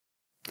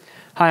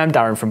Hi, I'm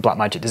Darren from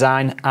Blackmagic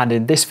Design, and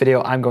in this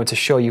video I'm going to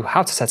show you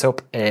how to set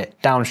up a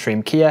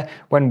downstream keyer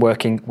when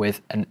working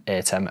with an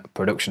ATEM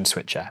production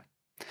switcher.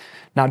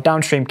 Now,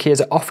 downstream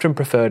keyers are often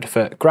preferred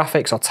for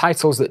graphics or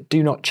titles that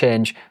do not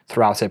change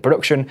throughout a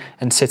production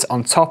and sit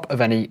on top of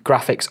any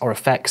graphics or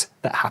effects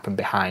that happen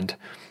behind.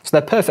 So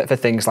they're perfect for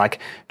things like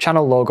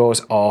channel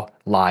logos or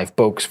live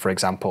bugs, for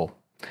example.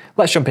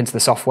 Let's jump into the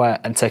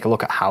software and take a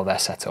look at how they're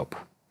set up.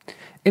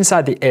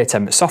 Inside the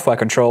ATEM software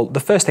control, the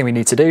first thing we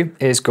need to do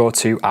is go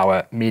to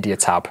our Media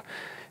tab.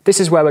 This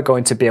is where we're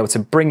going to be able to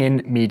bring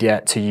in media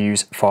to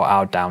use for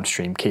our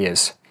downstream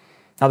keyers.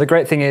 Now, the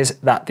great thing is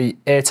that the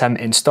ATEM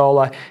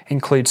installer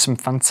includes some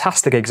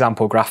fantastic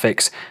example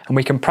graphics, and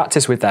we can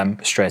practice with them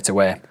straight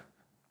away.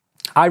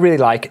 I really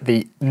like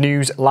the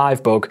News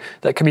Live bug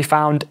that can be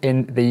found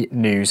in the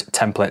News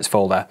Templates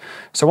folder.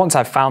 So once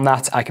I've found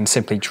that, I can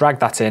simply drag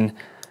that in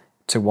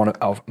to one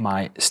of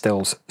my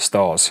stills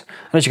stores.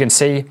 And as you can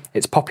see,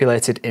 it's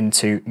populated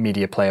into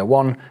Media Player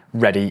 1,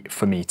 ready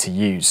for me to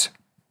use.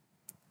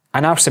 I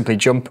now simply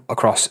jump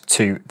across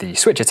to the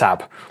Switcher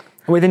tab.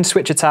 And within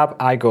Switcher tab,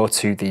 I go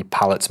to the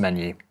Palettes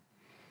menu.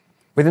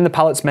 Within the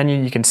Palettes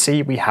menu, you can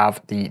see we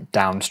have the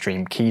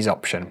Downstream Keys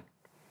option.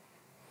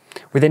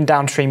 Within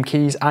Downstream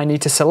Keys, I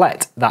need to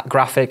select that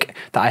graphic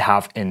that I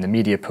have in the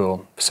media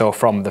pool. So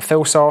from the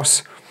fill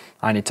source,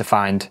 I need to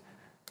find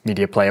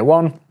Media Player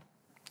 1,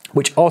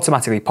 which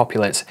automatically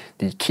populates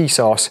the key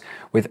source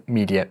with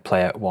Media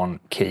Player 1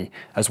 key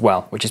as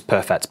well, which is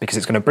perfect because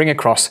it's going to bring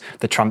across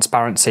the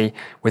transparency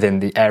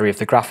within the area of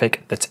the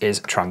graphic that is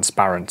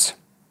transparent.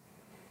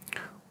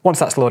 Once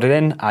that's loaded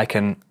in, I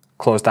can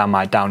close down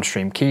my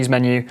Downstream Keys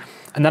menu,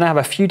 and then I have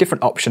a few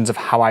different options of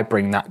how I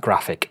bring that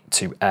graphic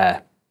to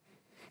air.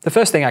 The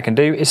first thing I can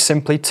do is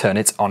simply turn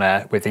it on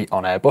air with the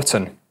on air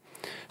button.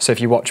 So if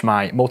you watch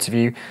my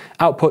multi-view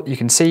output, you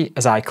can see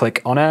as I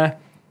click on air,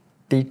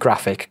 the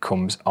graphic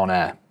comes on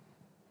air.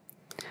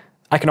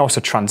 I can also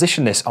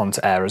transition this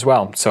onto air as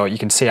well. So you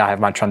can see I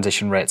have my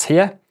transition rates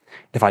here.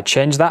 If I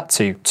change that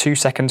to 2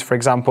 seconds, for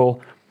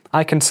example,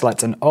 I can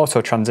select an auto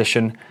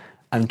transition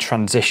and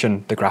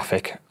transition the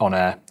graphic on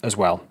air as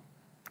well.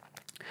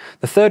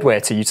 The third way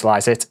to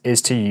utilize it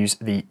is to use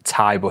the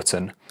tie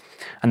button.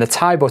 And the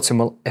tie button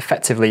will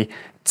effectively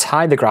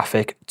tie the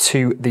graphic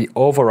to the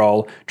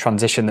overall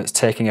transition that's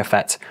taking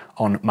effect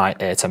on my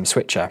ATEM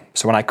switcher.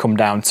 So when I come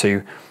down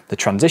to the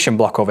transition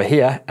block over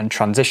here and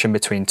transition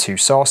between two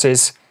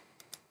sources,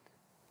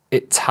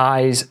 it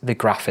ties the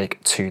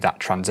graphic to that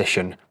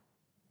transition.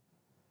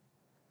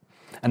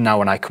 And now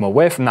when I come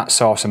away from that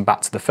source and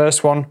back to the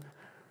first one,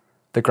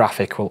 the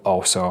graphic will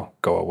also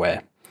go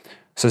away.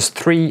 So there's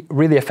 3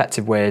 really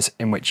effective ways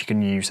in which you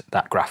can use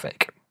that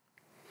graphic.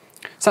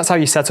 So that's how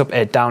you set up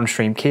a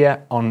downstream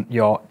keyer on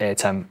your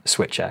ATEM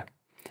switcher.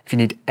 If you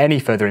need any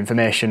further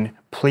information,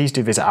 please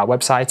do visit our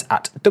website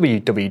at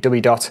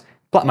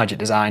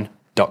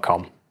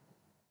www.blackmagicdesign.com.